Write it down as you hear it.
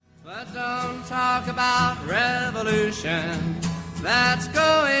talk about revolution. That's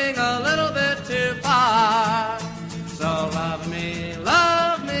going a little bit too far. So love me,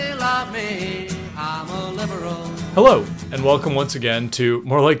 love me, love me. I'm a liberal. Hello, and welcome once again to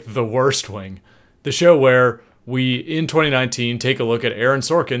more like The Worst Wing, the show where we, in 2019, take a look at Aaron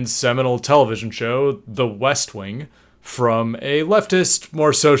Sorkin's seminal television show, The West Wing, from a leftist,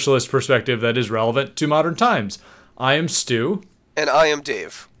 more socialist perspective that is relevant to modern times. I am Stu. And I am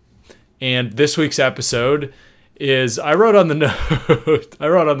Dave. And this week's episode is, I wrote on the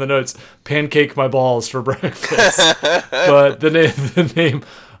notes, pancake my balls for breakfast. But the name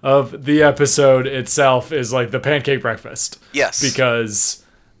of the episode itself is like the pancake breakfast. Yes. Because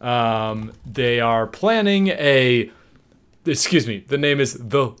they are planning the name is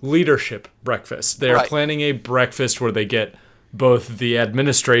the leadership breakfast. They are planning a breakfast where they get both the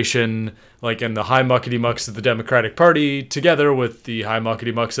administration, like, and the high muckety mucks of the Democratic Party together with the high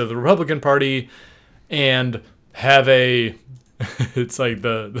muckety mucks of the Republican Party, and have it's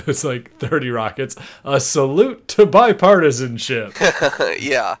like 30 Rockets, a salute to bipartisanship.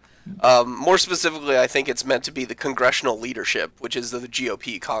 Yeah. More specifically, I think it's meant to be the congressional leadership, which is the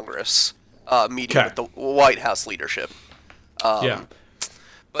GOP Congress meeting with the White House leadership. Yeah.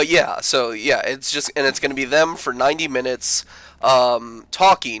 But yeah, so yeah, it's going to be them for 90 minutes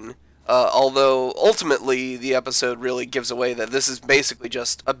talking, although ultimately the episode really gives away that this is basically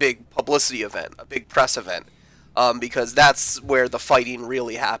just a big publicity event, a big press event, because that's where the fighting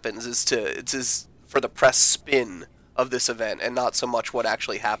really happens, is for the press spin of this event and not so much what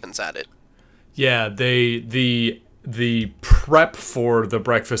actually happens at it. Yeah, the prep for the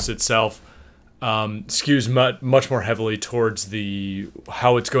breakfast itself skews much more heavily towards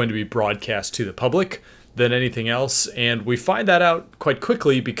how it's going to be broadcast to the public than anything else, and we find that out quite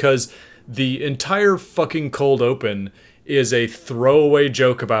quickly because the entire fucking cold open is a throwaway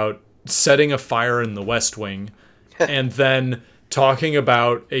joke about setting a fire in the West Wing and then talking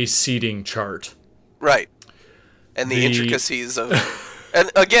about a seating chart. Right. And the intricacies of... And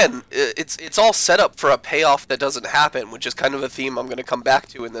again, it's all set up for a payoff that doesn't happen, which is kind of a theme I'm going to come back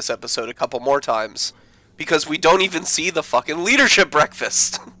to in this episode a couple more times, because we don't even see the fucking leadership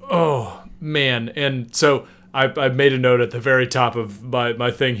breakfast. Oh, man. And so I made a note at the very top of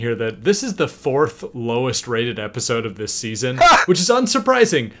my thing here that this is the 4th lowest rated episode of this season, which is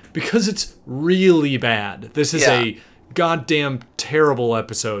unsurprising because it's really bad. This is a goddamn terrible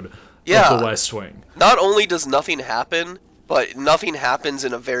episode of The West Wing. Not only does nothing happen, but nothing happens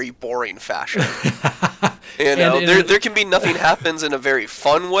in a very boring fashion. You know, there can be nothing happens in a very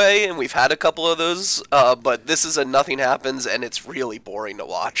fun way, and we've had a couple of those, but this is a nothing happens, and it's really boring to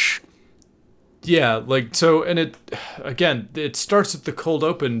watch. Yeah, like, so, and it starts at the cold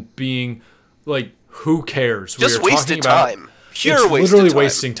open being, like, who cares? Just wasted time. Pure wasted time. It's literally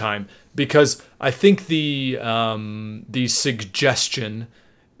wasting time, because I think the suggestion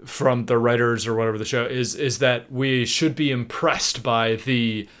from the writers or whatever the show is that we should be impressed by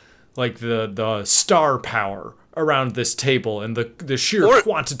the star power around this table and the sheer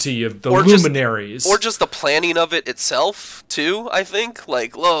quantity of the luminaries, or just the planning of it itself too. I think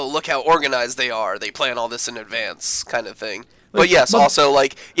look how organized they are. They plan all this in advance, kind of thing. But yes, also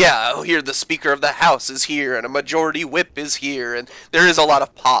here the Speaker of the House is here and a majority whip is here, and there is a lot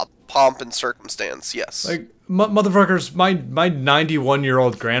of pomp and circumstance. Yes. Motherfuckers, my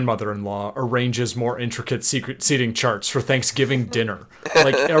 91-year-old grandmother-in-law arranges more intricate secret seating charts for Thanksgiving dinner.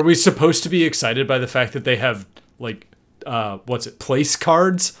 Are we supposed to be excited by the fact that they have, place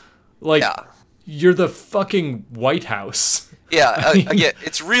cards? You're the fucking White House. Yeah, again,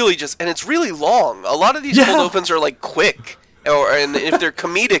 it's really and it's really long. A lot of these cold opens are, quick. And if they're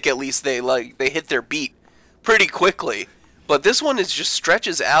comedic, at least they hit their beat pretty quickly. But this one just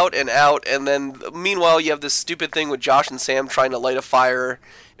stretches out, and then meanwhile you have this stupid thing with Josh and Sam trying to light a fire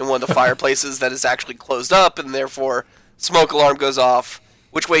in one of the fireplaces that is actually closed up, and therefore smoke alarm goes off,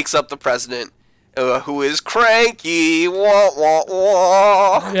 which wakes up the president, who is cranky. Wah, wah,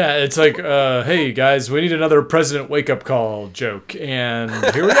 wah. Yeah, it's like, hey guys, we need another president wake-up call joke, and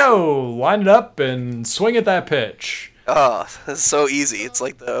here we go, line it up and swing at that pitch. Oh, it's so easy. It's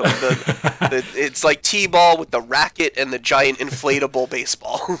like it's like T-ball with the racket and the giant inflatable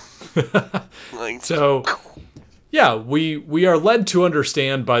baseball. So, yeah, we are led to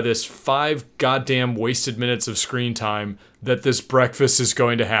understand by this 5 goddamn wasted minutes of screen time that this breakfast is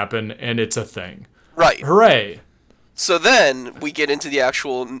going to happen, and it's a thing. Right. Hooray. So then we get into the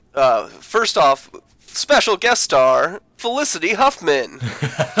actual, first off, special guest star Felicity Huffman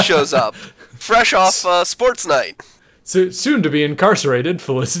shows up, fresh off Sports Night. soon to be incarcerated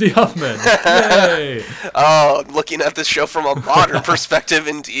Felicity Huffman. Yay! Oh, looking at this show from a modern perspective,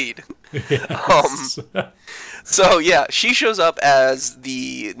 indeed. Yes. So yeah, she shows up as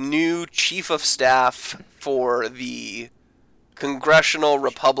the new chief of staff for the congressional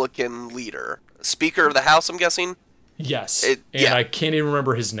Republican leader, Speaker of the House, I'm guessing. Yes, I can't even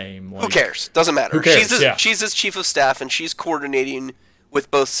remember his name. Who cares? Doesn't matter. Who cares? She's his chief of staff, and she's coordinating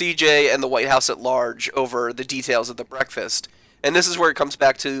with both CJ and the White House at large over the details of the breakfast. And this is where it comes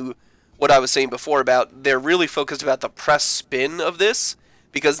back to what I was saying before about they're really focused about the press spin of this,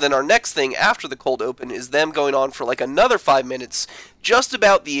 because then our next thing after the cold open is them going on for like another 5 minutes just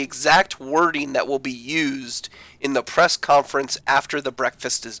about the exact wording that will be used in the press conference after the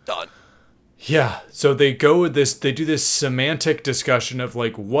breakfast is done. Yeah, so they do this semantic discussion of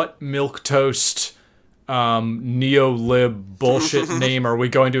like what milquetoast neo-lib bullshit name are we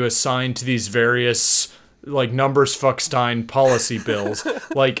going to assign to these various like numbers fuckstein policy bills.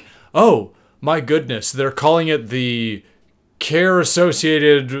 Like, oh my goodness, they're calling it the care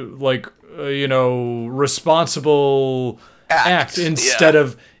associated like responsible act instead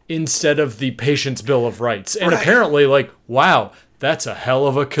of the patient's bill of rights. And apparently like, wow, that's a hell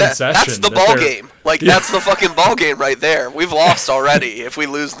of a concession. That's the ball game. Like, that's the fucking ball game right there. We've lost already if we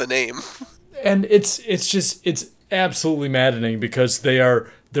lose the name. And it's absolutely maddening because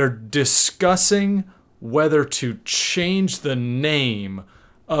they're discussing whether to change the name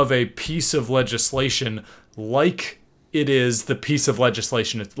of a piece of legislation like it is the piece of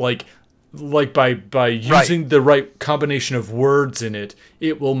legislation. It's like by using the right combination of words in it,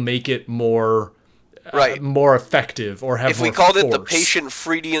 it will make it more effective or have more force. If we called it the Patient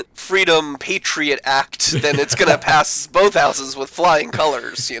Freedom Patriot Act, then it's going to pass both houses with flying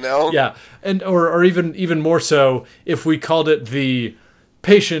colors, you know? Yeah, and or even more so, if we called it the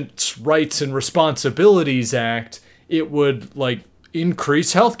Patients' Rights and Responsibilities Act, it would, like,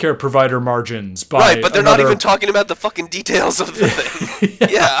 increase healthcare provider margins by Right, but they're not even talking about the fucking details of the thing.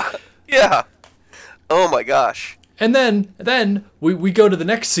 Yeah. Oh my gosh. And then we go to the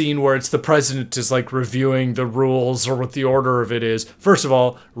next scene where it's the president is like reviewing the rules or what the order of it is. First of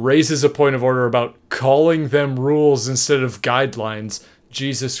all, raises a point of order about calling them rules instead of guidelines.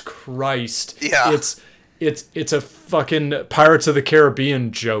 Jesus Christ. Yeah. It's a fucking Pirates of the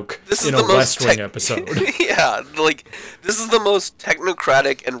Caribbean joke in a West Wing episode. Yeah, like this is the most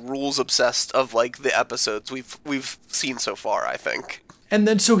technocratic and rules obsessed of like the episodes we've seen so far, I think. And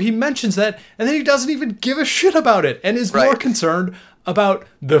then so he mentions that, and then he doesn't even give a shit about it, and is more concerned about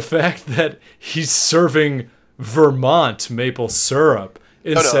the fact that he's serving Vermont maple syrup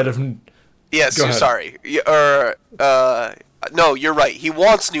instead of. Yes, sorry. No, you're right. He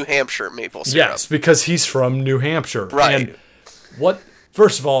wants New Hampshire maple syrup. Yes, because he's from New Hampshire. Right. And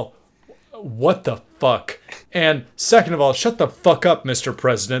first of all, what the fuck? And second of all, shut the fuck up, Mr.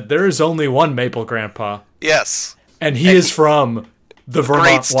 President. There is only one Maple Grandpa. Yes. And he is from the Vermont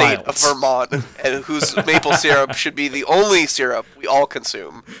great state wilds. of Vermont, and whose maple syrup should be the only syrup we all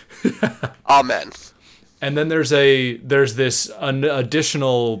consume. Amen. And then there's this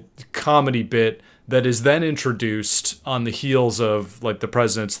additional comedy bit that is then introduced on the heels of like the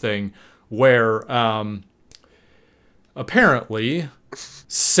president's thing, where apparently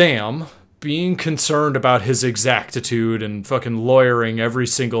Sam, being concerned about his exactitude and fucking lawyering every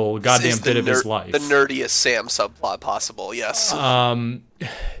single goddamn bit of his life. The nerdiest Sam subplot possible, yes.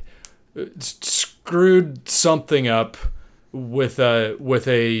 Screwed something up with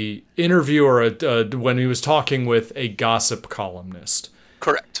a interview or when he was talking with a gossip columnist.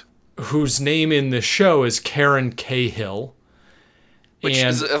 Correct. Whose name in the show is Karen Cahill. Which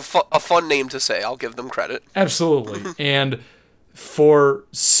is a fun name to say. I'll give them credit. Absolutely. And for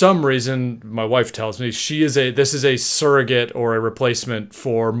some reason, my wife tells me this is a surrogate or a replacement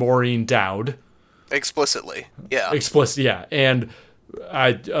for Maureen Dowd. Explicitly, yeah. Yeah. And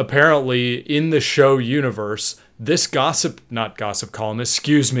apparently in the show universe, this not gossip columnist,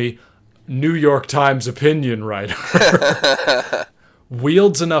 New York Times opinion writer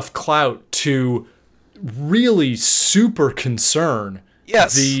wields enough clout to really super concern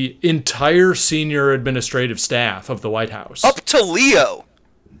the entire senior administrative staff of the White House. Up to Leo.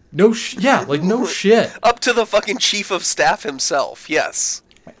 No shit. Up to the fucking chief of staff himself, yes.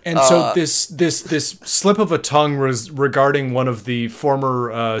 And so this slip of a tongue regarding one of the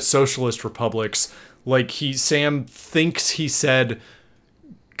former socialist republics, like Sam thinks he said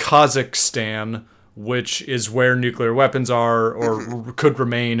Kazakhstan, which is where nuclear weapons are or could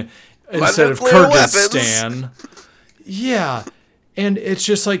remain, instead of Kyrgyzstan. Yeah. And it's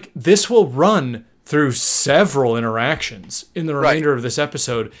just like, this will run through several interactions in the remainder of this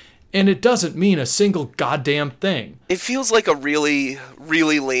episode. and it doesn't mean a single goddamn thing. It feels like a really,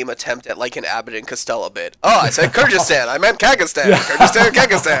 really lame attempt at like an Abbott and Costello bit. Oh, I said Kyrgyzstan. I meant Kazakhstan. Kyrgyzstan,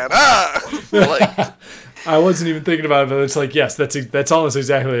 Kazakhstan. Like, I wasn't even thinking about it, but it's like, yes, that's almost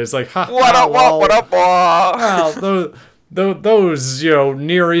exactly it. It's like, what up, what up, well, those,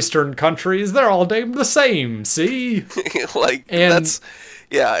 Near Eastern countries, they're all named the same, see? Like, it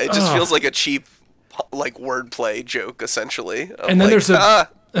just feels like a cheap, like, wordplay joke, essentially. And then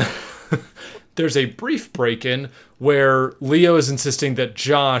there's a brief break-in where Leo is insisting that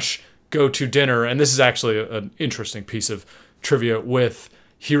Josh go to dinner, and this is actually an interesting piece of trivia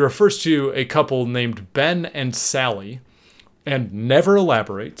he refers to a couple named Ben and Sally, and never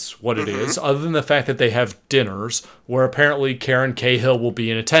elaborates what it is, other than the fact that they have dinners, where apparently Karen Cahill will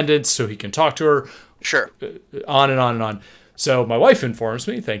be in attendance so he can talk to her. Sure. On and on and on. So my wife informs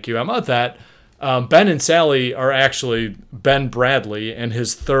me, thank you Emma, that Ben and Sally are actually Ben Bradley and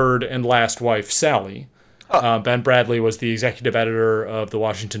his third and last wife, Sally. Ben Bradley was the executive editor of the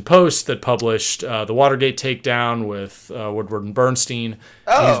Washington Post that published the Watergate takedown with Woodward and Bernstein.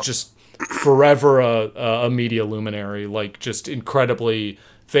 Oh. He's just forever a media luminary, like just incredibly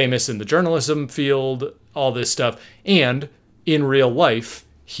famous in the journalism field, all this stuff. And in real life,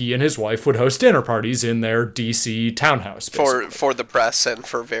 he and his wife would host dinner parties in their D.C. townhouse. For the press and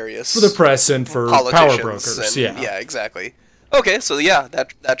for various... For the press and for power brokers, Yeah, exactly. Okay, so yeah,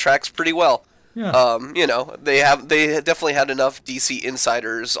 that tracks pretty well. Yeah. They definitely had enough DC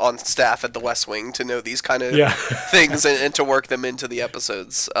insiders on staff at the West Wing to know these kind of things and to work them into the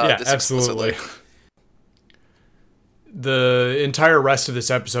episodes. Absolutely. The entire rest of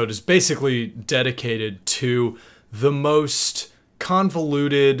this episode is basically dedicated to the most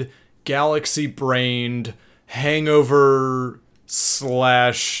convoluted, galaxy-brained, hangover /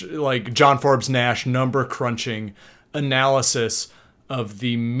 like John Forbes Nash number crunching analysis of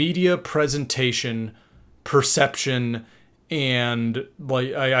the media presentation, perception, and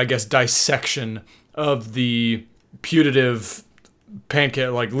I guess dissection of the putative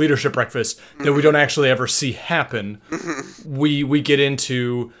pancake leadership breakfast that we don't actually ever see happen. We get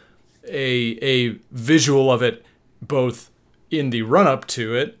into a visual of it both in the run up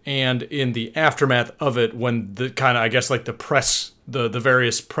to it and in the aftermath of it, when the kind of the press, the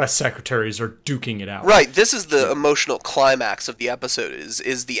various press secretaries are duking it out. Right. This is the emotional climax of the episode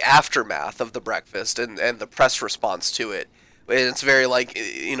is the aftermath of the breakfast and the press response to it. And it's very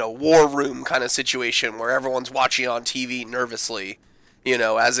war room kind of situation where everyone's watching on TV nervously,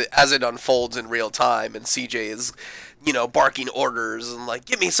 as it unfolds in real time, and CJ is barking orders and like,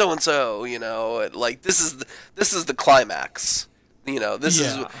 give me so and so, this is the climax.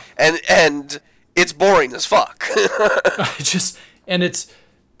 Is and it's boring as fuck. And it's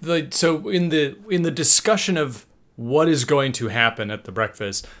like, so in the discussion of what is going to happen at the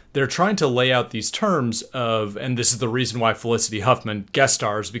breakfast, they're trying to lay out these terms of, and this is the reason why Felicity Huffman guest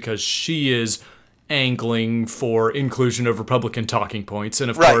stars, because she is angling for inclusion of Republican talking points,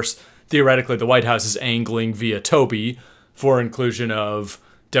 and of course, theoretically, the White House is angling via Toby for inclusion of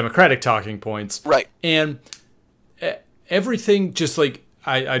Democratic talking points. Right. And everything, just like,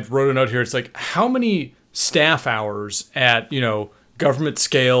 I wrote a note here, it's like, how many staff hours at, government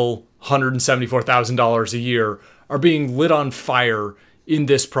scale, $174,000 a year, are being lit on fire in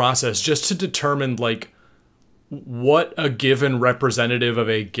this process just to determine, what a given representative of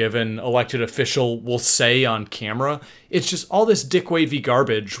a given elected official will say on camera. It's just all this dick-wavy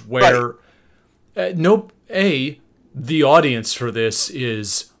garbage where the audience for this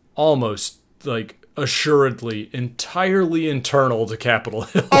is almost assuredly entirely internal to Capitol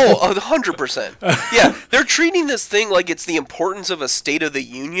Hill. Oh, 100%. Yeah, they're treating this thing like it's the importance of a State of the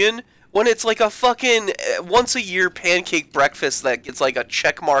Union when it's like a fucking once a year pancake breakfast that gets a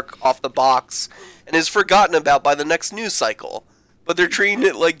check mark off the box and is forgotten about by the next news cycle. But they're treating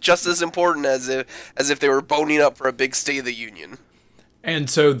it just as important as if they were boning up for a big State of the Union. And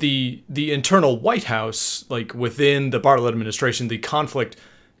so the internal White House, within the Bartlet administration, the conflict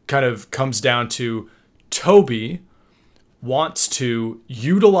kind of comes down to Toby wants to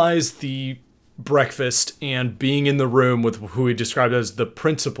utilize the breakfast and being in the room with who he described as the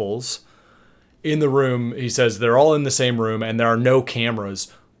principals in the room. He says they're all in the same room and there are no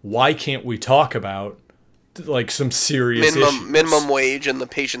cameras. Why can't we talk about some serious issues? Minimum wage and the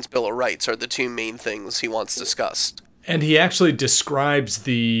Patient's Bill of Rights are the two main things he wants discussed. And he actually describes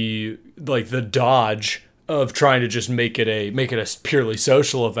the dodge of trying to just make it a purely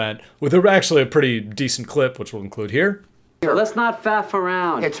social event with actually a pretty decent clip, which we'll include here. Let's not faff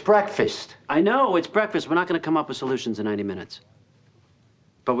around. It's breakfast. I know, it's breakfast. We're not going to come up with solutions in 90 minutes.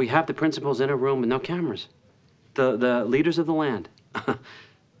 But we have the principals in a room with no cameras. The leaders of the land.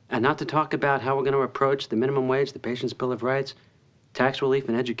 And not to talk about how we're going to approach the minimum wage, the Patient's Bill of Rights, tax relief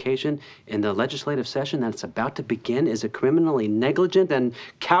and education in the legislative session that's about to begin is a criminally negligent and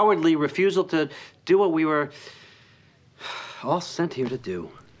cowardly refusal to do what we were all sent here to do.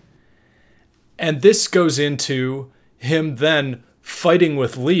 And this goes into him then fighting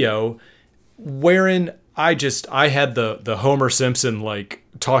with Leo, wherein I had the Homer Simpson, like,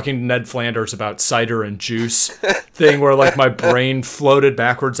 talking to Ned Flanders about cider and juice thing where, like, my brain floated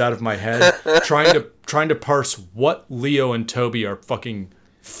backwards out of my head, trying to parse what Leo and Toby are fucking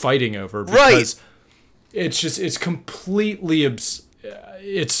fighting over. Because it's completely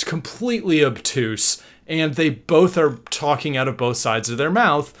obtuse, and they both are talking out of both sides of their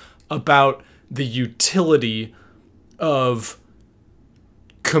mouth about the utility of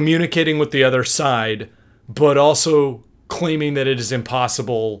communicating with the other side, but also claiming that it is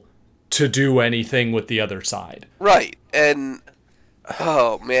impossible to do anything with the other side. Right. And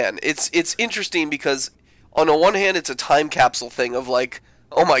oh man, it's interesting because on the one hand it's a time capsule thing of like,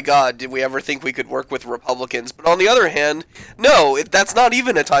 oh my god, did we ever think we could work with Republicans? But on the other hand, no, that's not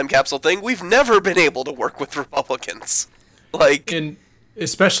even a time capsule thing. We've never been able to work with Republicans. Like, and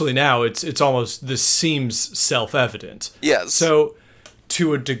especially now, it's almost, this seems self-evident. Yes. So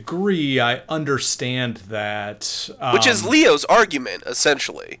to a degree, I understand that. Which is Leo's argument,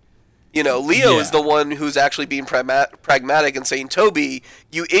 essentially. You know, Leo is the one who's actually being pragmatic and saying, Toby,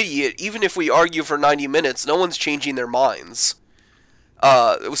 you idiot, even if we argue for 90 minutes, no one's changing their minds.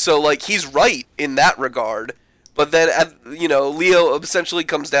 So, like, he's right in that regard. But then, Leo essentially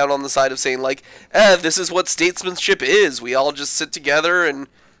comes down on the side of saying, like, this is what statesmanship is. We all just sit together and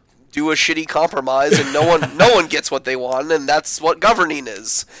do a shitty compromise, and no one gets what they want, and that's what governing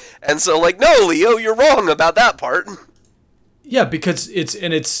is. And so, like, no, Leo, you're wrong about that part. Yeah, because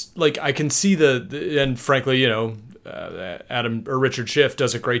it's like, I can see and frankly, Adam or Richard Schiff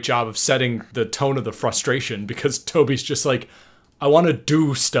does a great job of setting the tone of the frustration, because Toby's just like, I want to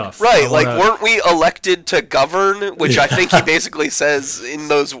do stuff. Right, like, weren't we elected to govern? Which I think he basically says in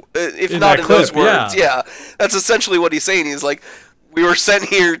those, if not in those words. Yeah, that's essentially what he's saying. He's like, we were sent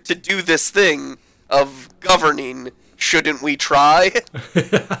here to do this thing of governing. Shouldn't we try?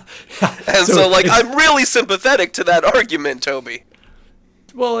 And so like, I'm really sympathetic to that argument, Toby.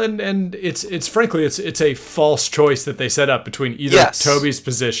 Well, and it's frankly, it's a false choice that they set up between either Toby's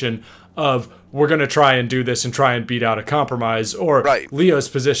position of, we're going to try and do this and try and beat out a compromise, or Leo's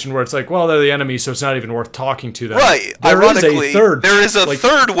position where it's like, well, they're the enemy, so it's not even worth talking to them. Right. Ironically, there is a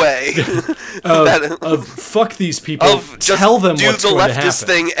third way of fuck these people, of just tell them what's going to happen. Do the leftist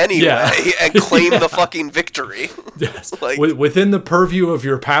thing anyway and claim the fucking victory. Yes. Like, within the purview of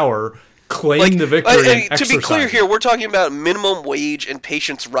your power, claim the victory and exercise. To be clear here, we're talking about minimum wage and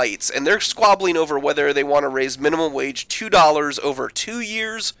patients' rights, and they're squabbling over whether they want to raise minimum wage $2 over 2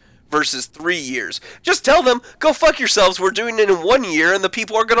 years versus 3 years. Just tell them, go fuck yourselves, we're doing it in 1 year and the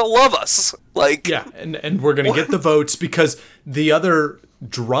people are gonna love us. Like, yeah, and we're gonna get the votes, because the other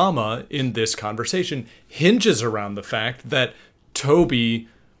drama in this conversation hinges around the fact that Toby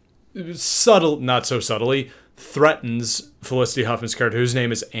not so subtly threatens Felicity Huffman's character, whose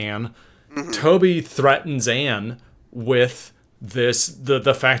name is Anne. Mm-hmm. Toby threatens Anne with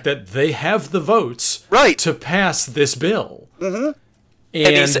the fact that they have the votes to pass this bill. Mm-hmm.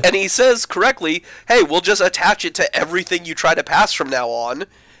 And he says correctly, hey, we'll just attach it to everything you try to pass from now on,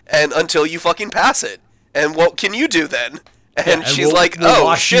 and until you fucking pass it. And what can you do then? And she's like,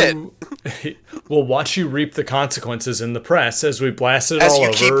 oh, shit. We'll watch you reap the consequences in the press as we blast it all over.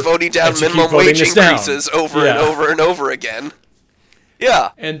 As you keep voting down minimum wage increases over and over and over again.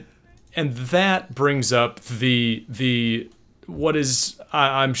 Yeah. And that brings up the what is,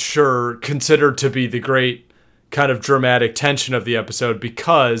 I'm sure, considered to be the great kind of dramatic tension of the episode,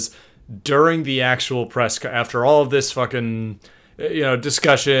 because during the actual press, after all of this fucking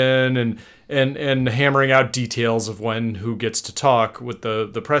discussion and hammering out details of who gets to talk with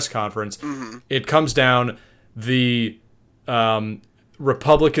the press conference, it comes down, the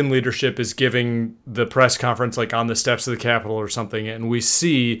Republican leadership is giving the press conference like on the steps of the Capitol or something, and we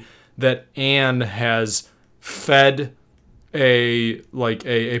see that Anne has fed a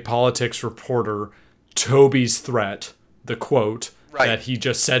politics reporter Toby's threat, the quote that he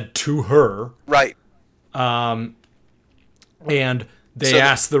just said to her. Right. And they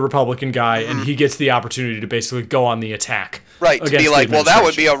ask the Republican guy, and he gets the opportunity to basically go on the attack. Right, to be like, well, that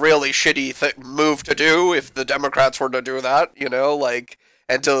would be a really shitty move to do if the Democrats were to do that,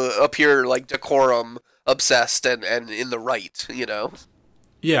 and to appear like decorum obsessed and in the right,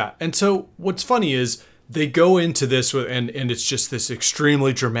 Yeah, and so what's funny is they go into this and it's just this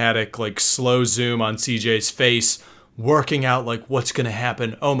extremely dramatic, like, slow zoom on CJ's face working out like what's going to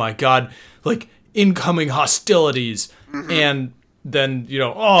happen. Oh my God, like incoming hostilities. And then,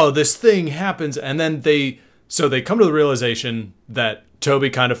 this thing happens. And then they come to the realization that Toby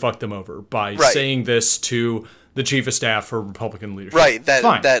kind of fucked them over by saying this to the chief of staff for Republican leadership. Right,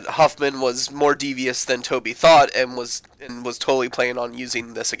 that Huffman was more devious than Toby thought and was totally planning on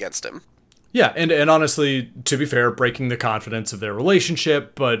using this against him. Yeah, and honestly, to be fair, breaking the confidence of their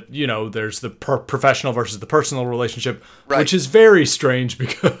relationship, but, there's the professional versus the personal relationship, which is very strange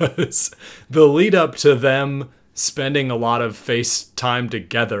because the lead up to them spending a lot of face time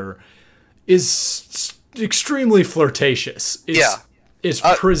together is extremely flirtatious. It's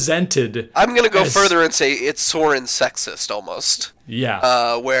presented. I'm going to go further and say it's Soren sexist almost.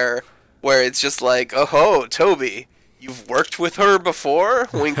 Yeah. Where it's just like, oh, Toby, you've worked with her before?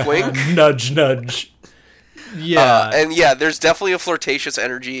 Wink, wink. Nudge, nudge. Yeah. And there's definitely a flirtatious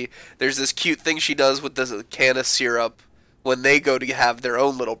energy. There's this cute thing she does with the can of syrup when they go to have their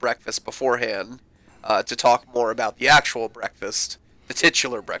own little breakfast beforehand to talk more about the actual breakfast, the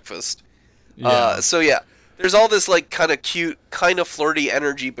titular breakfast. There's all this like kind of cute, kind of flirty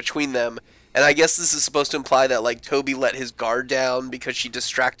energy between them. And I guess this is supposed to imply that, like, Toby let his guard down because she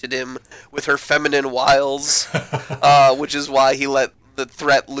distracted him with her feminine wiles, which is why he let the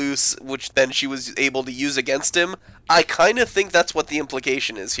threat loose, which then she was able to use against him. I kind of think that's what the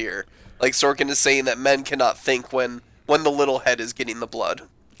implication is here. Like, Sorkin is saying that men cannot think when the little head is getting the blood.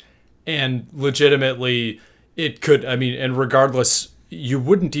 And legitimately, it could, and regardless, you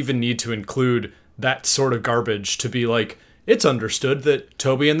wouldn't even need to include that sort of garbage to be like, it's understood that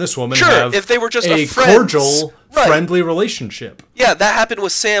Toby and this woman have if they were just a cordial, friendly relationship. Yeah, that happened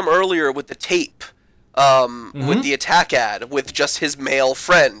with Sam earlier with the tape, with the attack ad, with just his male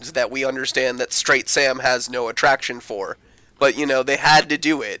friend that we understand that straight Sam has no attraction for. But, they had to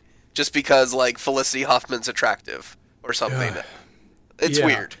do it just because, like, Felicity Huffman's attractive or something. It's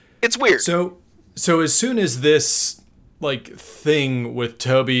weird. It's weird. So as soon as this thing with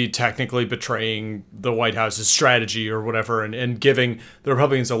Toby technically betraying the White House's strategy or whatever and giving the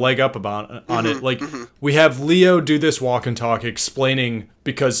Republicans a leg up on it. We have Leo do this walk and talk explaining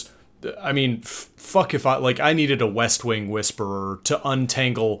because, fuck if I needed a West Wing whisperer to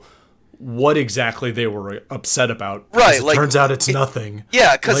untangle what exactly they were upset about. Right. It turns out it's nothing.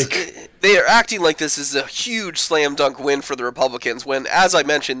 Yeah, because they are acting like this is a huge slam dunk win for the Republicans when, as I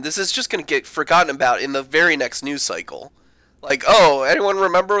mentioned, this is just going to get forgotten about in the very next news cycle. Like, oh, anyone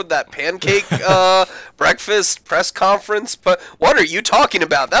remember that pancake breakfast press conference? But what are you talking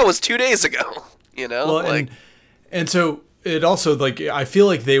about? That was 2 days ago. Well, and so it also, I feel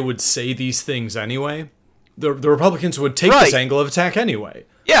like they would say these things anyway. The Republicans would take this angle of attack anyway.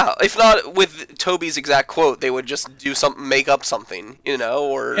 Yeah, if not with Toby's exact quote, they would just do something, make up something,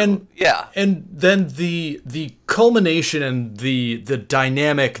 And then the culmination and the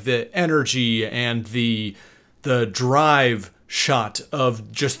dynamic, the energy, and the drive shot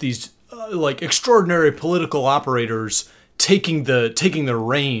of just these extraordinary political operators taking the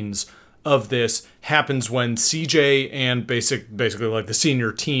reins of this happens when CJ and basically like the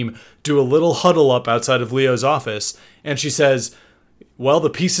senior team do a little huddle up outside of Leo's office, and she says, well,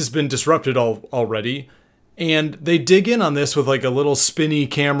 the peace has been disrupted already. And they dig in on this with a little spinny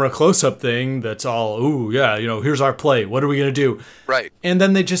camera close-up thing that's all, here's our play. What are we going to do? Right. And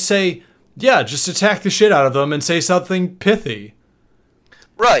then they just say, yeah, just attack the shit out of them and say something pithy.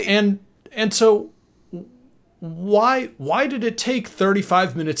 Right. And so why did it take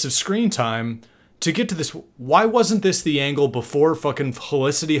 35 minutes of screen time to get to this? Why wasn't this the angle before fucking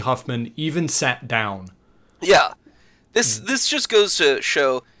Felicity Huffman even sat down? Yeah. This just goes to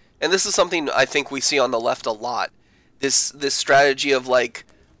show, and this is something I think we see on the left a lot, this strategy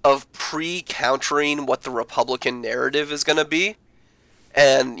of pre-countering what the Republican narrative is going to be.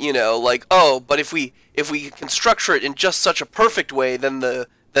 And, but if we can structure it in just such a perfect way, then the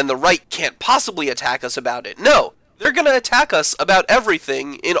right can't possibly attack us about it. No, they're going to attack us about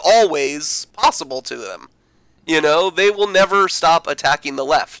everything in all ways possible to them. They will never stop attacking the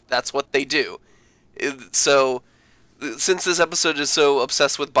left. That's what they do. So, since this episode is so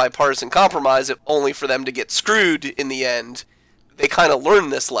obsessed with bipartisan compromise, if only for them to get screwed in the end, they kind of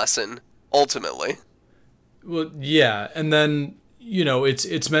learn this lesson, ultimately. Well, yeah, and then,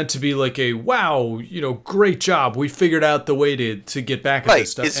 it's meant to be like a, wow, great job, we figured out the way to get back at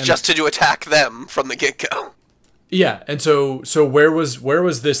this stuff. It's just to attack them from the get-go. Yeah, and so where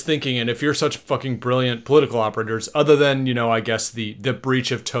was this thinking, and if you're such fucking brilliant political operators, other than, I guess the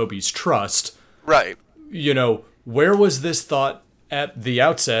breach of Toby's trust. Right. Where was this thought at the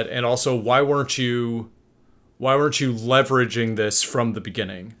outset, and also why weren't you leveraging this from the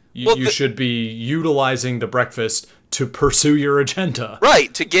beginning? You should be utilizing the breakfast to pursue your agenda.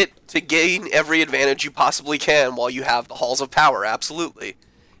 Right, to gain every advantage you possibly can while you have the halls of power. Absolutely.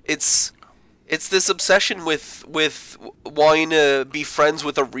 It's this obsession with wanting to be friends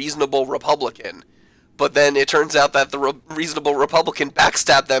with a reasonable Republican. But then it turns out that the reasonable Republican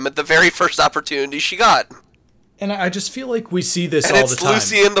backstabbed them at the very first opportunity she got. And I just feel like we see this and all the time. And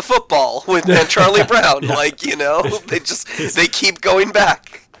it's Lucy in the football and Charlie Brown. Yeah. Like, you know, they keep going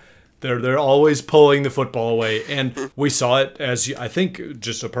back. They're always pulling the football away. And we saw it as, I think,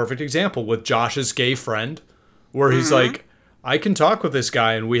 just a perfect example with Josh's gay friend, where he's like, I can talk with this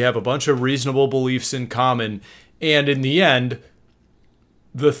guy and we have a bunch of reasonable beliefs in common. And in the end,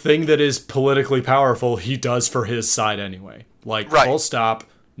 the thing that is politically powerful, he does for his side anyway. Like, full stop,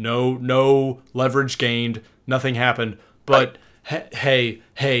 no leverage gained, nothing happened. But hey,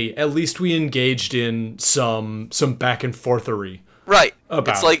 at least we engaged in some back and forthery. Right.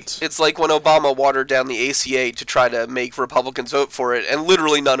 It's like when Obama watered down the ACA to try to make Republicans vote for it, and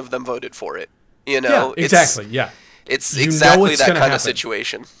literally none of them voted for it. You know? Yeah, exactly. It's exactly that kind of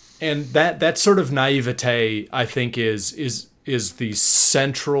situation. And that sort of naivete, I think, is the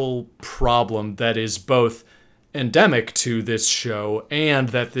central problem that is both endemic to this show and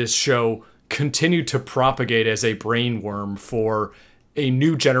that this show continued to propagate as a brainworm for a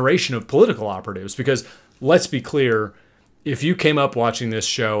new generation of political operatives. Because let's be clear, if you came up watching this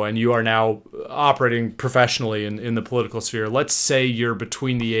show and you are now operating professionally in the political sphere, let's say you're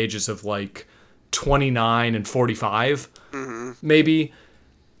between the ages of like 29 and 45, maybe.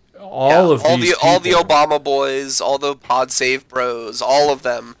 All the Obama boys, all the Pod Save bros, all of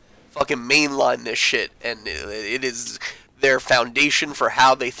them fucking mainline this shit, and it is their foundation for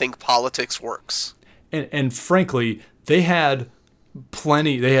how they think politics works. And frankly, they had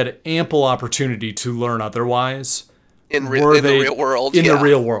ample opportunity to learn otherwise. In the real world. In the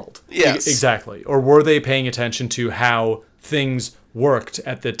real world. Yes. Exactly. Or were they paying attention to how things worked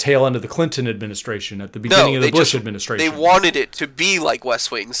at the tail end of the Clinton administration, at the beginning of the Bush administration? They wanted it to be like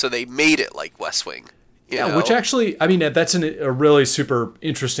West Wing, so they made it like West Wing. You know? Which actually, I mean, that's a really super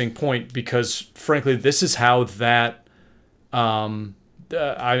interesting point, because frankly, this is how that, and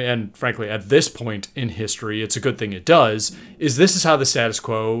frankly, at this point in history, it's a good thing it does, this is how the status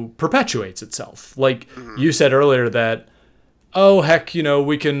quo perpetuates itself. Like you said earlier that, oh, heck, you know,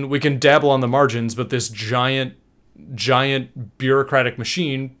 we can dabble on the margins, but this giant bureaucratic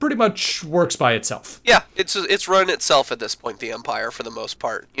machine pretty much works by itself. Yeah, it's run itself at this point, the empire, for the most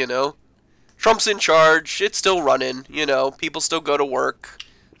part, you know? Trump's in charge, it's still running, you know, people still go to work,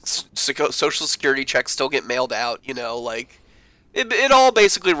 social security checks still get mailed out, you know, like, it all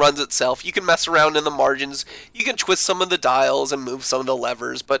basically runs itself. You can mess around in the margins, you can twist some of the dials and move some of the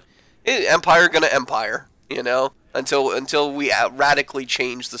levers, but empire gonna empire, you know, until we radically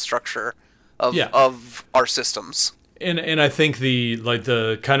change the structure of our systems. And I think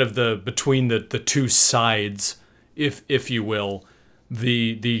the kind of the between the two sides, if you will,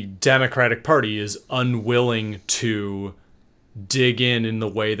 the Democratic Party is unwilling to dig in the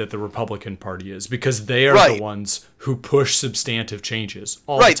way that the Republican Party is, because they are the ones who push substantive changes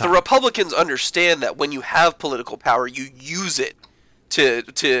all the time. The Republicans understand that when you have political power, you use it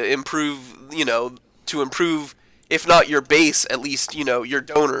to improve, you know, if not your base, at least, you know, your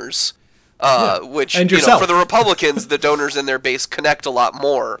donors. Which, and you yourself. know, for the Republicans, the donors in their base connect a lot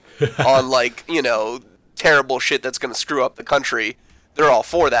more on, like, you know, terrible shit that's going to screw up the country. They're all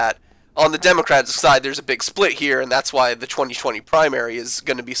for that. On the Democrats' side, there's a big split here, and that's why the 2020 primary is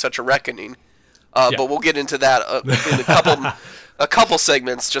going to be such a reckoning. But we'll get into that in a couple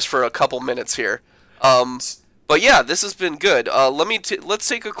segments, just for a couple minutes here. But yeah, this has been good. Let's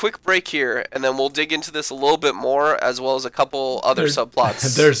take a quick break here, and then we'll dig into this a little bit more, as well as a couple other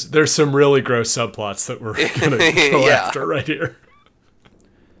subplots. There's some really gross subplots that we're going to go after right here.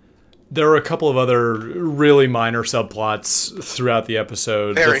 There are a couple of other really minor subplots throughout the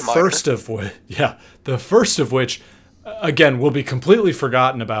episode. Very the minor. The first of which, again, will be completely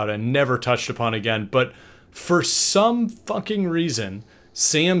forgotten about and never touched upon again. But for some fucking reason,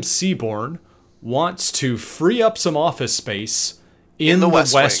 Sam Seaborn wants to free up some office space in the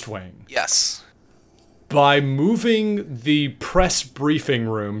West Wing. Yes. By moving the press briefing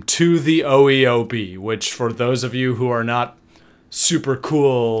room to the OEOB, which, for those of you who are not super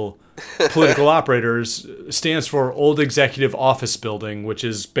cool political operators, stands for Old Executive Office Building, which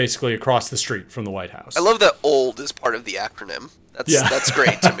is basically across the street from the White House. I love that old is part of the acronym. That's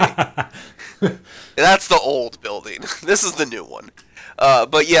great to me. That's the old building. This is the new one.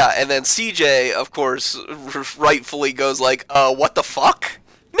 But yeah, and then CJ, of course, rightfully goes like, what the fuck?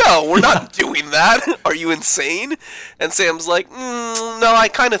 No, we're not doing that. Are you insane? And Sam's like, no, I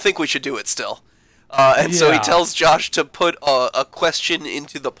kind of think we should do it still. And so he tells Josh to put a question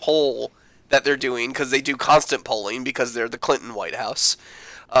into the poll that they're doing, because they do constant polling because they're the Clinton White House,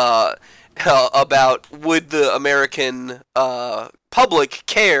 about would the American public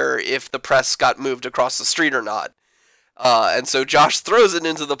care if the press got moved across the street or not. And so Josh throws it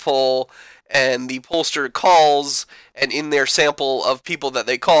into the poll, and the pollster calls, and in their sample of people that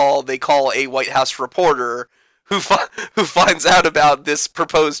they call a White House reporter who finds out about this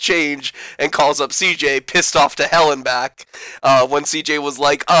proposed change and calls up CJ, pissed off to hell and back, when CJ was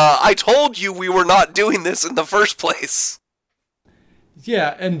like, I told you we were not doing this in the first place.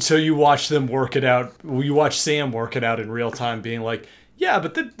 Yeah, and so you watch them work it out. You watch Sam work it out in real time, being like, yeah,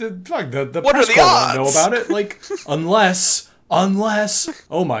 but the what press are the corps odds? won't know about it. Like, unless,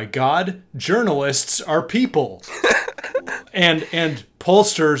 oh my God, journalists are people. and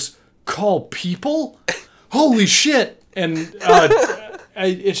pollsters call people? Holy shit. And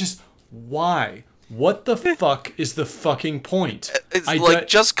it's just, why? What the fuck is the fucking point?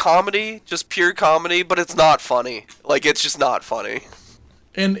 It's just comedy, just pure comedy, but it's not funny. Like, it's just not funny.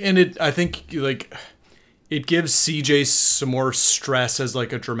 And I think, like, it gives CJ some more stress as,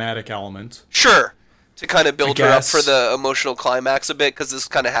 like, a dramatic element. Sure. To kind of build her up for the emotional climax a bit, because this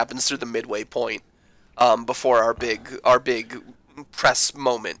kind of happens through the midway point, before our big press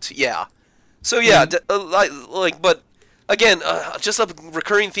moment. Yeah. So, yeah, but... Again, just a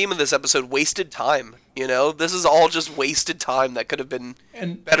recurring theme of this episode, wasted time, you know? This is all just wasted time that could have been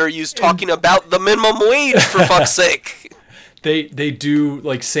better used talking about the minimum wage, for fuck's sake. They do,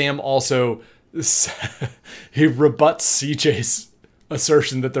 like, Sam also, he rebuts CJ's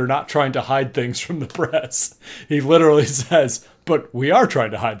assertion that they're not trying to hide things from the press. He literally says, but we are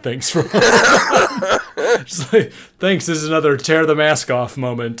trying to hide things from them. Just like, thanks, this is another tear the mask off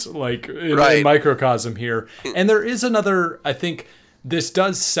moment, like, in microcosm here. And there is another, I think, this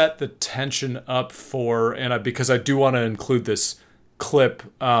does set the tension up for, and because I do want to include this clip,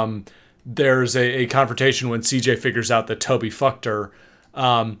 there's a confrontation when CJ figures out that Toby fucked her.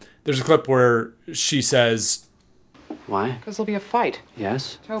 There's a clip where she says... Why? Because there'll be a fight.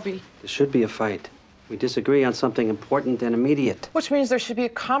 Yes? Toby. There should be a fight. We disagree on something important and immediate. Which means there should be a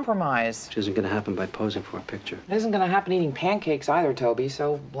compromise. Which isn't going to happen by posing for a picture. It isn't going to happen eating pancakes either, Toby,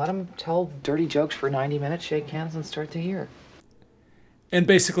 so let him tell dirty jokes for 90 minutes, shake hands, and start the year. And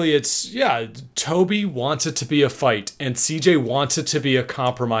basically it's, Toby wants it to be a fight, and CJ wants it to be a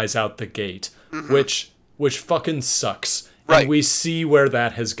compromise out the gate, which fucking sucks. Right. And we see where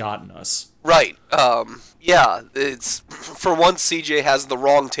that has gotten us. Right. It's, for once, CJ has the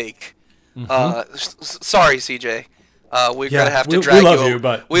wrong take. Sorry, CJ. We're gonna have to drag you.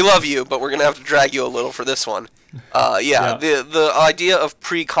 We love you, but we're gonna have to drag you a little for this one. The idea of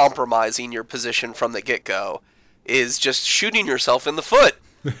pre-compromising your position from the get-go is just shooting yourself in the foot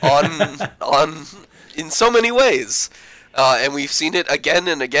in so many ways, and we've seen it again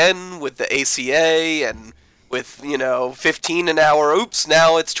and again with the ACA and with 15 an hour. Oops,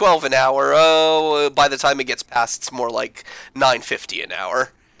 now it's 12 an hour. Oh, by the time it gets passed, it's more like $9.50 an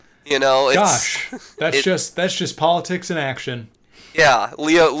hour. That's just politics in action. Yeah,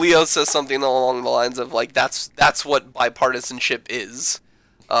 Leo says something along the lines of, like, that's what bipartisanship is,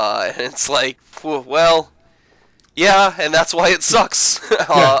 and it's like, well, yeah, and that's why it sucks,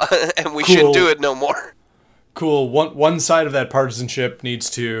 and we shouldn't do it no more. Cool. One side of that partisanship needs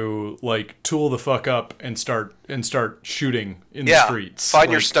to, like, tool the fuck up and start shooting in the streets.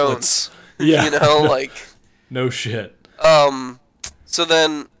 Find your stones. No shit. So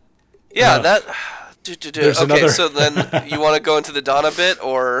then. Yeah, that... Okay, so then you want to go into the Donna bit,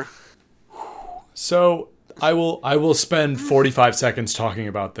 or... So, I will spend 45 seconds talking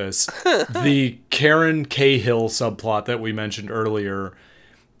about this. The Karen Cahill subplot that we mentioned earlier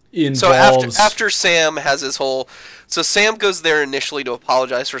involves... So after Sam has his whole... So Sam goes there initially to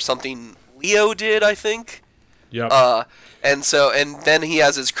apologize for something Leo did, I think? Yep. And then he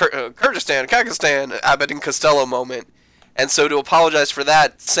has his Kyrgyzstan, Kazakhstan, Abbott and Costello moment. And so to apologize for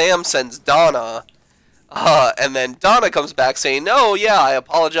that, Sam sends Donna, and then Donna comes back saying, "Oh yeah, I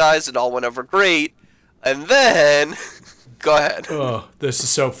apologize. It all went over great." And then, go ahead. Oh, this is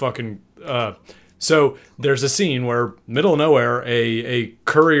so fucking. So there's a scene where, middle of nowhere, a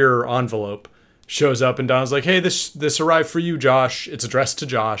courier envelope shows up, and Donna's like, "Hey, this arrived for you, Josh. It's addressed to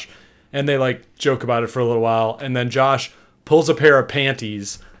Josh," and they like joke about it for a little while, and then Josh pulls a pair of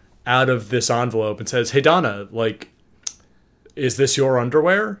panties out of this envelope and says, "Hey, Donna, like, is this your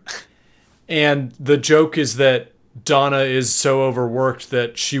underwear?" And the joke is that Donna is so overworked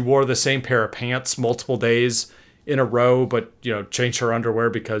that she wore the same pair of pants multiple days in a row, but, changed her underwear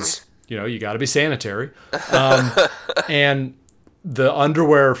because, you got to be sanitary. And the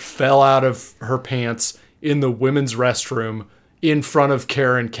underwear fell out of her pants in the women's restroom in front of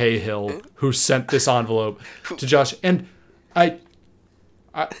Karen Cahill, who sent this envelope to Josh. And I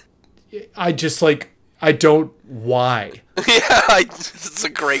just like, I don't, why? Yeah, it's a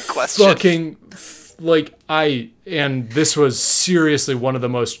great question. Fucking, like, and this was seriously one of the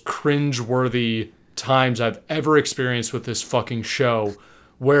most cringe-worthy times I've ever experienced with this fucking show,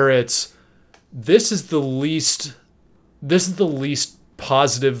 where this is the least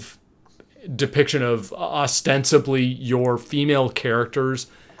positive depiction of ostensibly your female characters.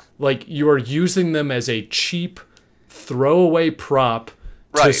 Like, you are using them as a cheap throwaway prop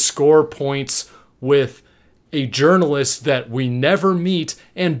to score points with a journalist that we never meet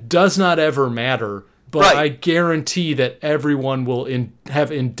and does not ever matter. But I guarantee that everyone will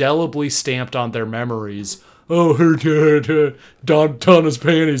have indelibly stamped on their memories. Oh, her Donna's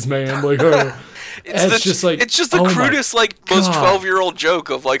panties, man. Like, it's just the crudest, like, most 12-year-old joke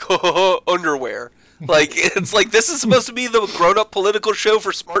of, like, underwear. Like, it's like, this is supposed to be the grown-up political show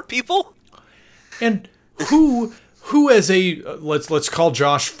for smart people? And who as a, let's call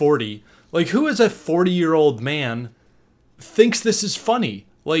Josh 40, like, who as a 40-year-old man thinks this is funny?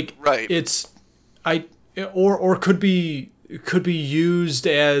 Like, or could be used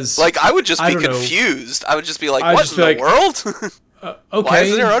as, like, I would just be confused. I would just be like, what in the world? Okay. Why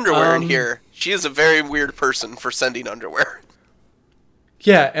is there underwear in here? She is a very weird person for sending underwear.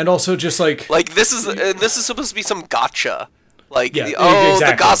 Yeah, and also just like this is supposed to be some gotcha. Like, exactly,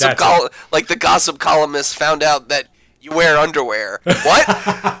 the gossip columnist found out that you wear underwear. What?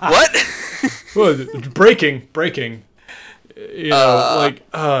 What? Well, breaking. You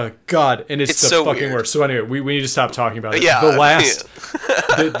know, God, and it's the so fucking weird. worst. So anyway, we need to stop talking about it. Yeah, the last,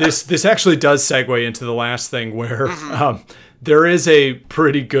 this actually does segue into the last thing where there is a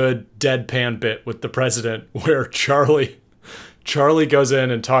pretty good deadpan bit with the president where Charlie goes in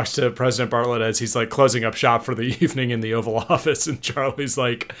and talks to President Bartlet as he's like closing up shop for the evening in the Oval Office, and Charlie's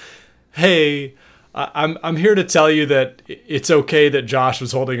like, "Hey, I'm here to tell you that it's okay that Josh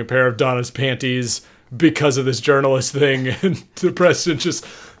was holding a pair of Donna's panties because of this journalist thing." And the president just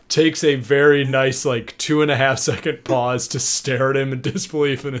takes a very nice, like, 2.5 second pause to stare at him in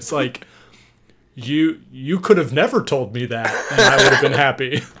disbelief, and it's like, you could have never told me that, and I would have been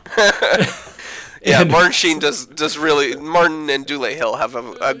happy. Yeah, Martin Sheen does really. Martin and Dule Hill have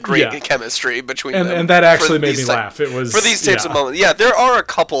a great chemistry between them, and that actually made me laugh. It was for these types of moments. Yeah, there are a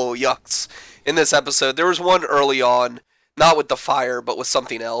couple yucks in this episode. There was one early on, not with the fire, but with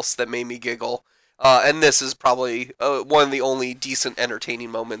something else that made me giggle. And this is probably one of the only decent entertaining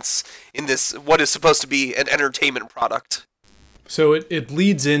moments in this, what is supposed to be an entertainment product. So it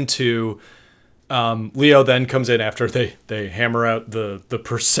leads into Leo then comes in after they hammer out the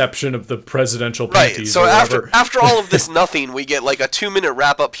perception of the presidential panties. Right, so after all of this nothing, we get like a 2-minute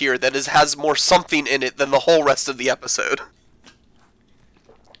wrap-up here that has more something in it than the whole rest of the episode.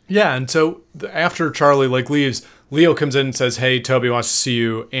 Yeah, and so after Charlie leaves, Leo comes in and says, "Hey, Toby wants to see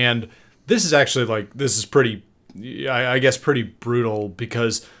you," and this is actually this is pretty, I guess, pretty brutal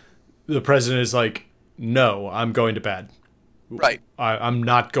because the president is like, "No, I'm going to bed. Right. I'm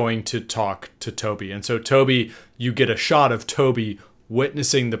not going to talk to Toby." And so Toby, you get a shot of Toby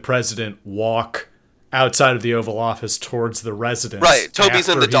witnessing the president walk outside of the Oval Office towards the residence. Right. Toby's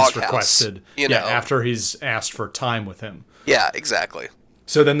in the doghouse. After he's asked for time with him. Yeah, exactly.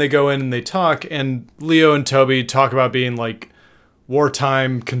 So then they go in and they talk, and Leo and Toby talk about being like,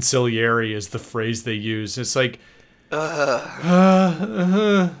 wartime conciliary is the phrase they use. It's like, get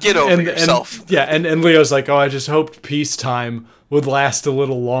over yourself. And Leo's like, "Oh, I just hoped peacetime would last a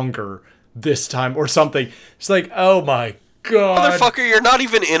little longer this time," or something. It's like, oh my God. Motherfucker, you're not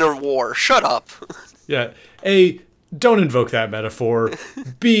even in a war. Shut up. Yeah. A, don't invoke that metaphor.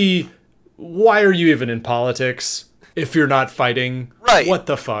 B, why are you even in politics if you're not fighting? Right. What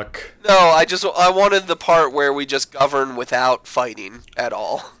the fuck? No, I wanted the part where we just govern without fighting at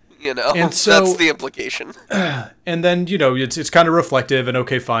all. And so, that's the implication. And then, it's kind of reflective, and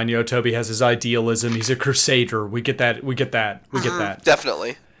okay, fine, Toby has his idealism, he's a crusader, we get that.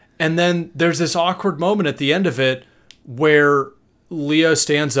 Definitely. And then there's this awkward moment at the end of it where Leo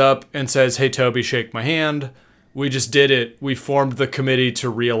stands up and says, "Hey, Toby, shake my hand. We just did it. We formed the committee to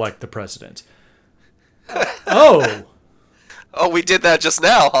reelect the president." Oh, we did that just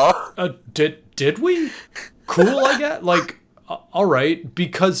now, huh? Did we? Cool, I guess. All right,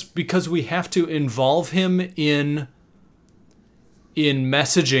 because we have to involve him in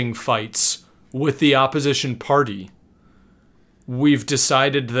messaging fights with the opposition party. We've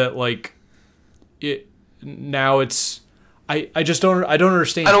decided that I just don't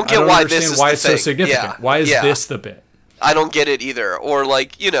understand. I don't get why this is why the it's thing. so significant. Yeah. Why is this the bit? I don't get it either. Or,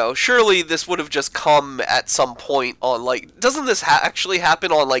 like, you know, surely this would have just come at some point on, like, doesn't this actually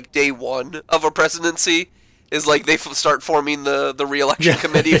happen on, like, day one of a presidency? Is, like, they start forming the reelection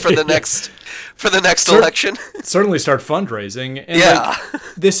committee for the next election? Certainly start fundraising. And Yeah. like,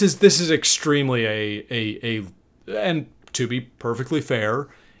 this is extremely a and to be perfectly fair,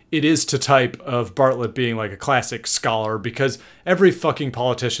 it is to type of Bartlett being like a classic scholar, because every fucking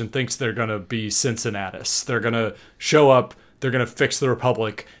politician thinks they're going to be Cincinnatus. They're going to show up, they're going to fix the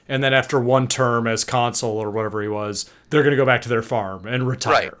republic, and then after one term as consul or whatever he was, they're going to go back to their farm and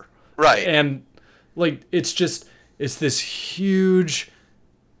retire. Right. And like, it's this huge,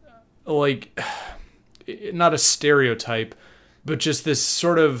 like, not a stereotype, but just this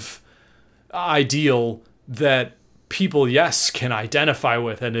sort of ideal that people, yes, can identify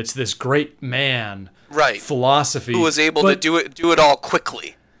with, and it's this great man philosophy who was able to do it all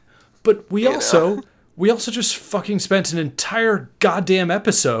quickly. But we also just fucking spent an entire goddamn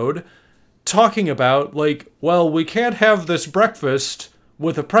episode talking about, like, well, we can't have this breakfast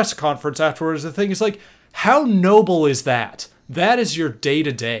with a press conference afterwards. The thing is, like, how noble is that? That is your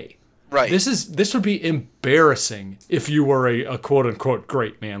day-to-day. Right. This would be embarrassing if you were a quote-unquote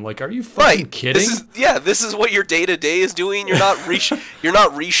great man. Like, are you fucking kidding? This is what your day-to-day is doing. You're not you're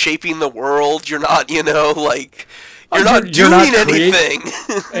not reshaping the world. You're not, you're not doing anything.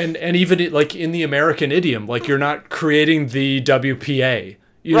 and even, like, in the American idiom, like, you're not creating the WPA.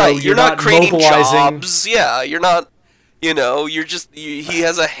 You're not creating jobs. Yeah, you're not, you're just, he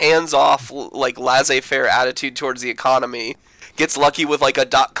has a hands-off, like, laissez-faire attitude towards the economy. Gets lucky with, like, a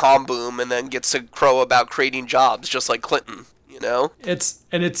 .com boom, and then gets to crow about creating jobs, just like Clinton,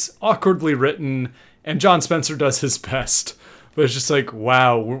 It's awkwardly written, and John Spencer does his best. But it's just like,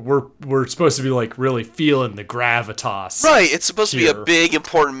 wow, we're supposed to be, like, really feeling the gravitas. Right, it's supposed to be a big,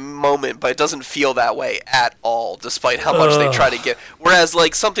 important moment, but it doesn't feel that way at all, despite how much they try to get. Whereas,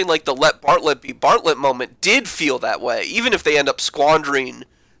 like, something like the Let Bartlett Be Bartlett moment did feel that way. Even if they end up squandering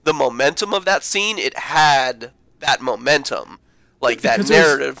the momentum of that scene, it had that momentum. Like, that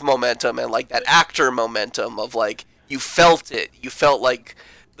narrative momentum and, like, that actor momentum of, like, you felt it. You felt like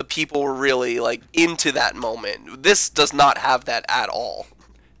the people were really, like, into that moment. This does not have that at all.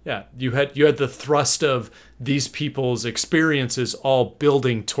 Yeah, you had the thrust of these people's experiences all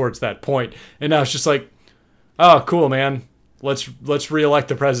building towards that point, and now it's just like, oh, cool, man. Let's reelect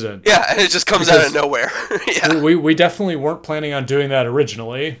the president. Yeah, and it just comes out of nowhere. Yeah. We definitely weren't planning on doing that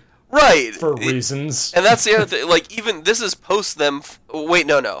originally. Right. For reasons. And that's the other thing. Like, even this is post them. Wait,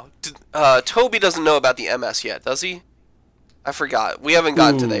 no. Toby doesn't know about the MS yet, does he? I forgot. We haven't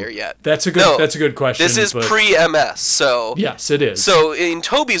gotten to there yet. That's a good question. This is pre-MS, so... Yes, it is. So, in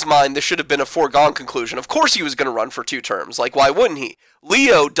Toby's mind, this should have been a foregone conclusion. Of course he was going to run for 2 terms. Like, why wouldn't he?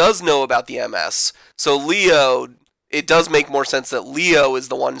 Leo does know about the MS, so Leo... It does make more sense that Leo is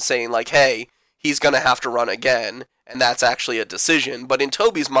the one saying, like, hey, he's going to have to run again, and that's actually a decision. But in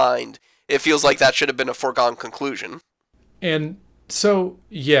Toby's mind, it feels like that should have been a foregone conclusion. And so,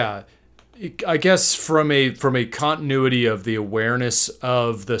 yeah... I guess from a continuity of the awareness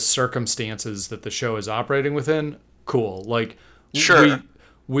of the circumstances that the show is operating within, cool. Like, sure,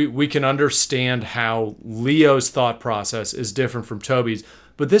 we can understand how Leo's thought process is different from Toby's,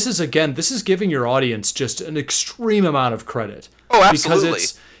 but this is giving your audience just an extreme amount of credit. Oh, absolutely.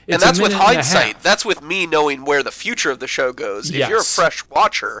 Because and that's with hindsight. That's with me knowing where the future of the show goes. If you're a fresh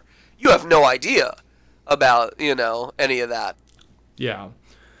watcher, you have no idea about, any of that. Yeah.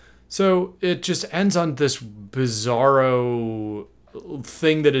 So it just ends on this bizarro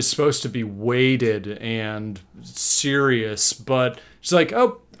thing that is supposed to be weighted and serious, but it's like,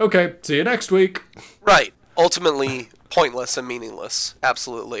 oh, okay, see you next week. Right. Ultimately pointless and meaningless.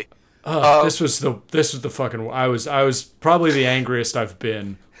 Absolutely. This was the fucking. I was probably the angriest I've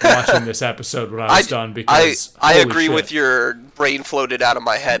been watching this episode when I was done, because I agree with your brain floated out of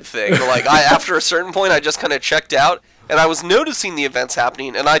my head thing. Like, after a certain point, I just kind of checked out. And I was noticing the events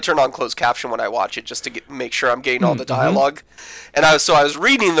happening, and I turn on closed caption when I watch it just to make sure I'm getting all the dialogue. And I was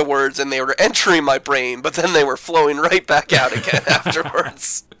reading the words, and they were entering my brain, but then they were flowing right back out again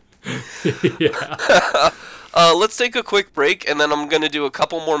afterwards. Yeah. Let's take a quick break, and then I'm going to do a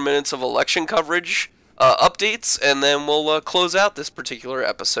couple more minutes of election coverage updates, and then we'll close out this particular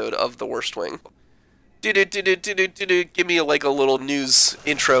episode of The Worst Wing. Give me a little news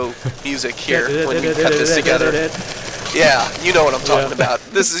intro music here when we cut this together. Yeah, you know what I'm talking about.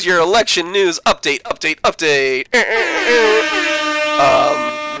 This is your election news update.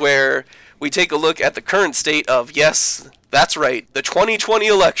 Where we take a look at the current state of, yes, that's right, the 2020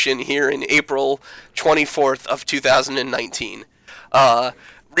 election here in April 24th of 2019.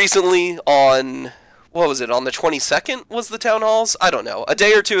 Recently on what was it, on the 22nd was the town halls? I don't know. A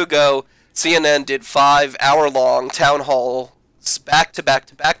day or two ago, CNN did 5-hour-long town halls back to back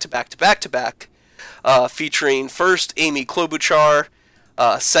to back to back to back to back, featuring first Amy Klobuchar,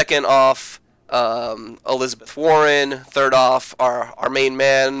 second off Elizabeth Warren, third off our main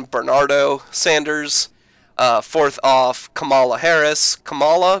man Bernardo Sanders, fourth off Kamala Harris,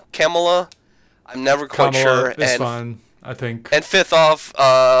 Kamala, I'm never quite sure, is fine, I think, and fifth off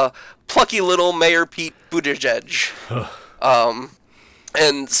plucky little Mayor Pete Buttigieg.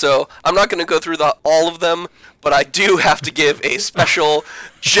 And so I'm not going to go through all of them, but I do have to give a special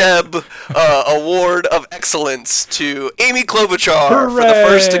Jeb award of excellence to Amy Klobuchar.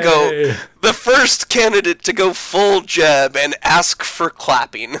 Hooray! For the first candidate to go full Jeb and ask for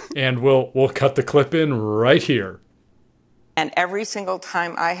clapping. And we'll cut the clip in right here. And every single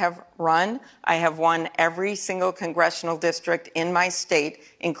time I have run, I have won every single congressional district in my state,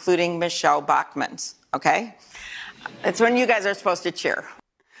 including Michelle Bachmann's. Okay? It's when you guys are supposed to cheer.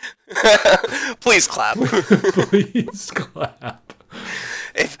 Please clap. Please clap.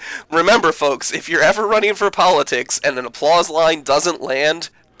 Remember, folks, if you're ever running for politics and an applause line doesn't land,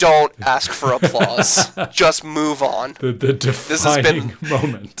 don't ask for applause. Just move on. The defining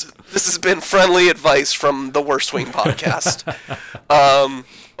moment. This has been friendly advice from the Worst Wing podcast.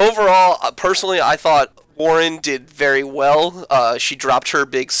 Overall, personally, I thought Warren did very well. She dropped her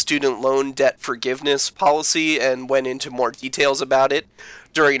big student loan debt forgiveness policy and went into more details about it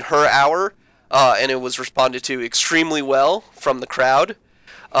during her hour, and it was responded to extremely well from the crowd.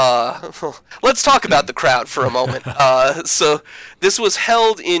 Let's talk about the crowd for a moment. So this was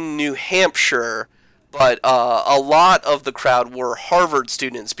held in New Hampshire, but a lot of the crowd were Harvard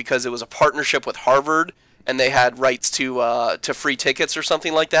students because it was a partnership with Harvard, and they had rights to free tickets or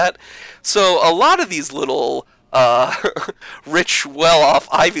something like that. So a lot of these little rich, well-off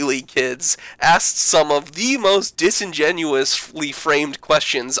Ivy League kids asked some of the most disingenuously framed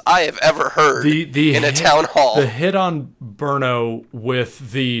questions I have ever heard in a town hall. The hit on Berno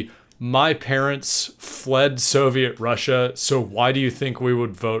with my parents fled Soviet Russia, so why do you think we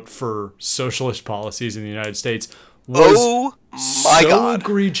would vote for socialist policies in the United States was so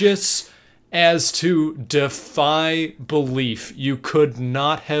egregious as to defy belief. You could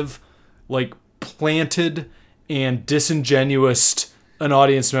not have planted and disingenuous an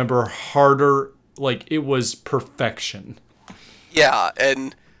audience member harder. It was perfection. Yeah,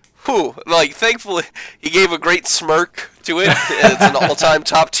 and thankfully he gave a great smirk to it. It's an all-time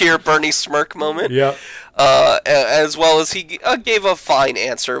top-tier Bernie smirk moment. Yeah. As well as he gave a fine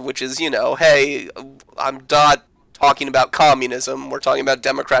answer, which is, hey, I'm not talking about communism. We're talking about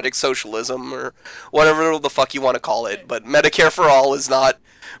democratic socialism or whatever the fuck you want to call it. But Medicare for all is not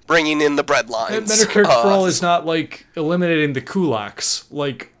bringing in the bread lines. Medicare for all is not eliminating the kulaks.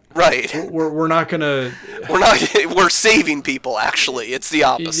 Right. We're not gonna. We're saving people. Actually, it's the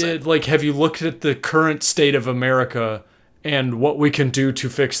opposite. Have you looked at the current state of America and what we can do to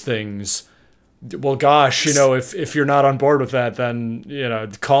fix things? Well, gosh, if you're not on board with that, then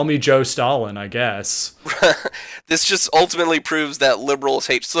call me Joe Stalin, I guess. This just ultimately proves that liberals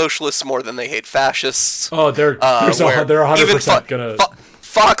hate socialists more than they hate fascists. Oh, they're 100% gonna.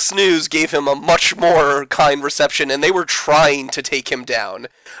 Fox News gave him a much more kind reception, and they were trying to take him down.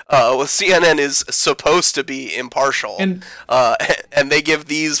 CNN is supposed to be impartial, and they give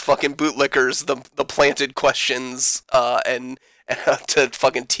these fucking bootlickers the planted libs and to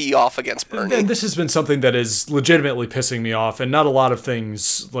fucking tee off against Bernie. And this has been something that is legitimately pissing me off, and not a lot of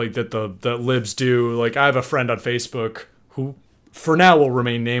things that the libs do. I have a friend on Facebook who, for now, will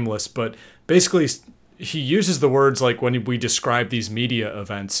remain nameless, but basically he uses the words when we describe these media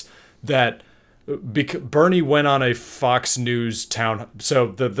events that Bernie went on a Fox News town. So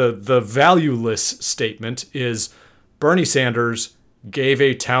the valueless statement is Bernie Sanders gave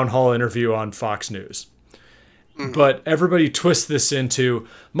a town hall interview on Fox News. But everybody twists this into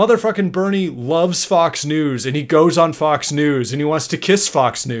motherfucking Bernie loves Fox News and he goes on Fox News and he wants to kiss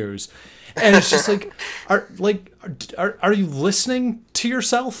Fox News. And it's just are you listening to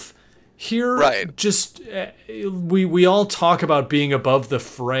yourself here? Right. Just we all talk about being above the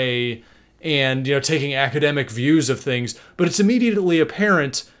fray and taking academic views of things, but it's immediately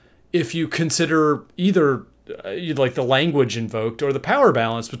apparent if you consider either the language invoked or the power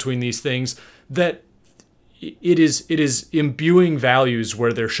balance between these things that it is imbuing values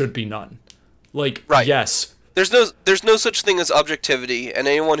where there should be none. Right. Yes. There's no such thing as objectivity, and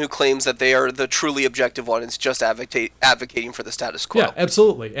anyone who claims that they are the truly objective one is just advocating for the status quo. Yeah,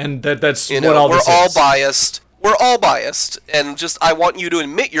 absolutely. And that's what all this is. We're all biased. We're all biased, and I want you to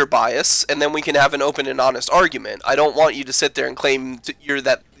admit your bias, and then we can have an open and honest argument. I don't want you to sit there and claim you're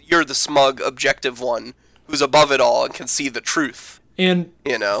you're the smug, objective one who's above it all and can see the truth. And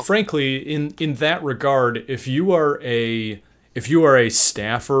frankly, in that regard, if you are a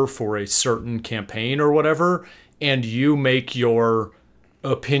staffer for a certain campaign or whatever, and you make your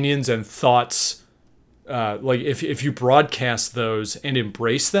opinions and thoughts, like if you broadcast those and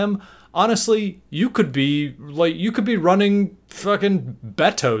embrace them, honestly, you could be running fucking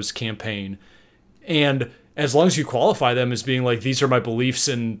Beto's campaign, and as long as you qualify them as being like, these are my beliefs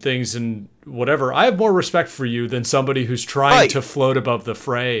and things and whatever, I have more respect for you than somebody who's trying to float above the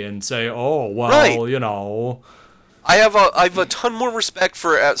fray and say, oh, well, I have a ton more respect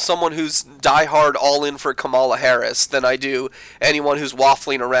for someone who's diehard all in for Kamala Harris than I do anyone who's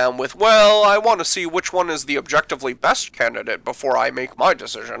waffling around with, well, I want to see which one is the objectively best candidate before I make my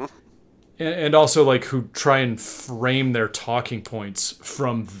decision. And also, like, who try and frame their talking points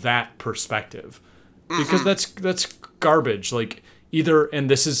from that perspective. Because that's garbage. Like, either, and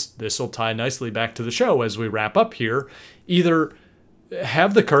this will tie nicely back to the show as we wrap up here, either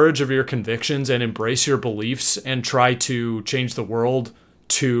have the courage of your convictions and embrace your beliefs and try to change the world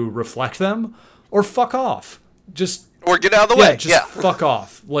to reflect them, or fuck off. Or get out of the way. Fuck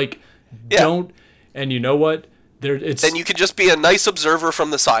off. Like, don't, and you know what? Then you can just be a nice observer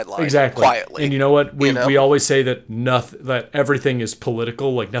from the sideline. Exactly. Quietly. And you know what? We always say that that everything is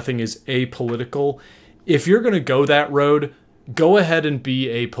political, like nothing is apolitical. If you're going to go that road, go ahead and be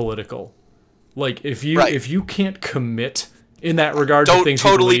apolitical. Like, if you can't commit in that regard to things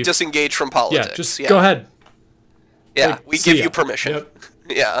don't totally you believe, disengage from politics. Yeah, just go ahead. Yeah, like, we give you permission. Yep.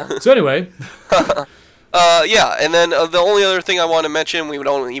 Yeah. So anyway. And then the only other thing I want to mention, we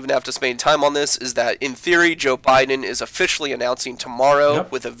don't even have to spend time on this, is that in theory, Joe Biden is officially announcing tomorrow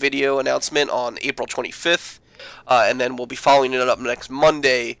with a video announcement on April 25th. And then we'll be following it up next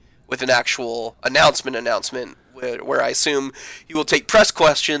Monday with an actual announcement where I assume he will take press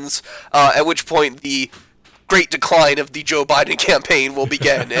questions, at which point the great decline of the Joe Biden campaign will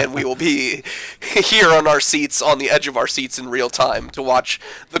begin, and we will be here on our seats, on the edge of our seats in real time to watch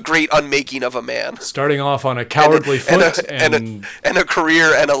the great unmaking of a man. Starting off on a cowardly foot and a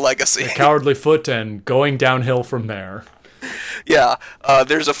career and a legacy. A cowardly foot and going downhill from there. Yeah,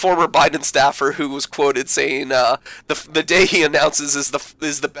 there's a former Biden staffer who was quoted saying the day he announces is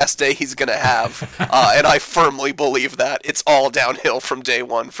the best day he's going to have, and I firmly believe that. It's all downhill from day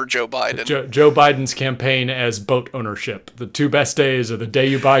one for Joe Biden. Joe Biden's campaign as boat ownership. The two best days are the day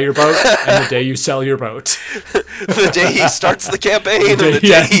you buy your boat and the day you sell your boat. The day he starts the campaign and the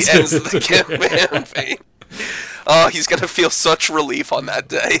day he ends the campaign. He's going to feel such relief on that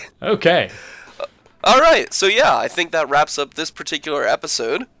day. Okay. All right, so yeah, I think that wraps up this particular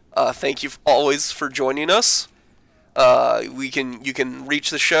episode. Thank you always for joining us. You can reach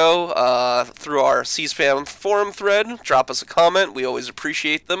the show through our C-SPAN forum thread. Drop us a comment. We always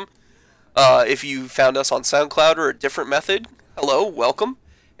appreciate them. If you found us on SoundCloud or a different method, hello, welcome.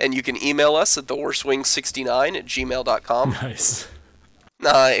 And you can email us at theworstwing69@gmail.com.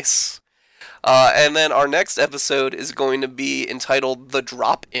 Nice. And then our next episode is going to be entitled The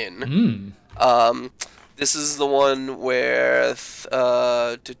Drop-In. This is the one where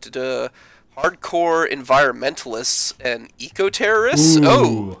hardcore environmentalists and eco-terrorists. Ooh.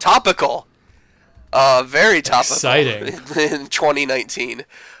 Oh, topical. Very topical. Exciting. In 2019.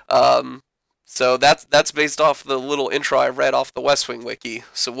 So that's based off the little intro I read off the West Wing wiki.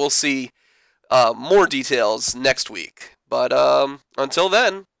 So we'll see more details next week. But until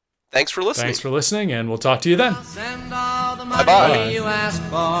then, thanks for listening. Thanks for listening, and we'll talk to you then. Send all the money Bye-bye. you ask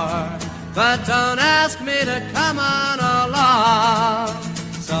for, but don't ask me to come on.